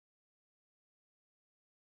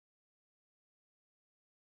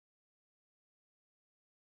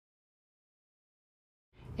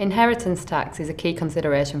Inheritance tax is a key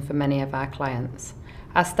consideration for many of our clients.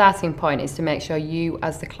 Our starting point is to make sure you,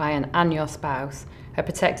 as the client, and your spouse are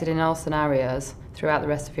protected in all scenarios throughout the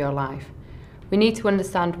rest of your life. We need to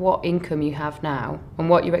understand what income you have now and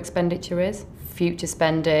what your expenditure is, future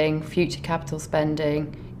spending, future capital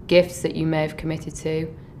spending, gifts that you may have committed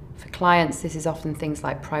to. For clients, this is often things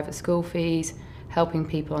like private school fees, helping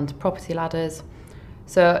people onto property ladders.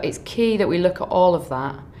 So it's key that we look at all of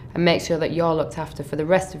that and make sure that you're looked after for the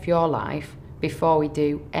rest of your life before we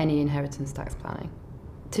do any inheritance tax planning.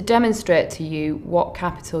 To demonstrate to you what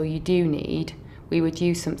capital you do need, we would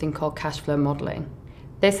use something called cash flow modelling.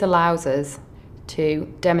 This allows us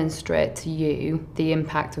to demonstrate to you the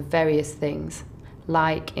impact of various things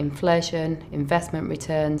like inflation, investment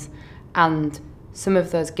returns, and some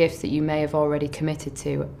of those gifts that you may have already committed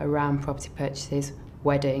to around property purchases,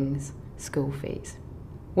 weddings, school fees.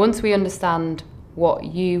 Once we understand what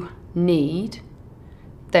you need,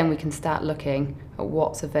 then we can start looking at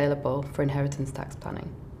what's available for inheritance tax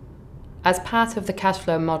planning. As part of the cash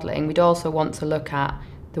flow modelling, we'd also want to look at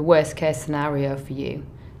the worst case scenario for you.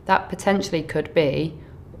 That potentially could be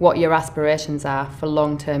what your aspirations are for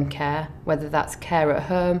long-term care, whether that's care at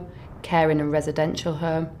home, care in a residential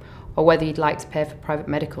home, or whether you'd like to pay for private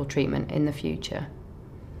medical treatment in the future.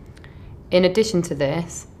 In addition to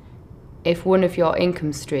this, if one of your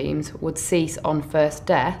income streams would cease on first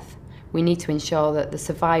death, we need to ensure that the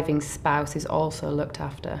surviving spouse is also looked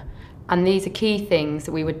after. And these are key things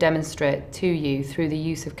that we would demonstrate to you through the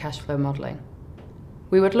use of cash flow modelling.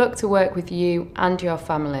 We would look to work with you and your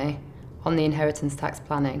family on the inheritance tax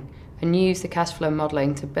planning and use the cash flow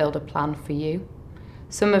modelling to build a plan for you.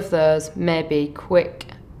 Some of those may be quick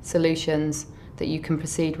solutions that you can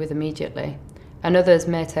proceed with immediately, and others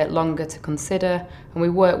may take longer to consider, and we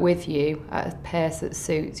work with you at a pace that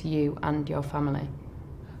suits you and your family.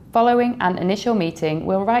 Following an initial meeting,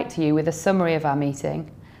 we'll write to you with a summary of our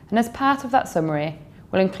meeting, and as part of that summary,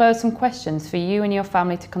 we'll enclose some questions for you and your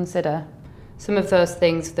family to consider. Some of those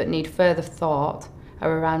things that need further thought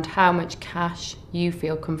are around how much cash you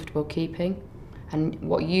feel comfortable keeping and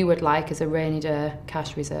what you would like as a rainy day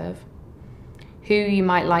cash reserve, who you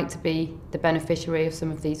might like to be the beneficiary of some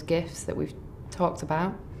of these gifts that we've talked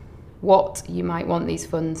about, what you might want these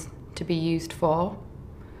funds to be used for,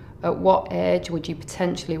 at what age would you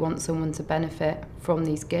potentially want someone to benefit from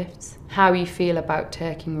these gifts, how you feel about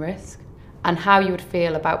taking risk, and how you would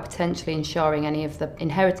feel about potentially insuring any of the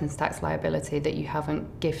inheritance tax liability that you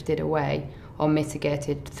haven't gifted away or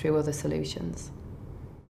mitigated through other solutions.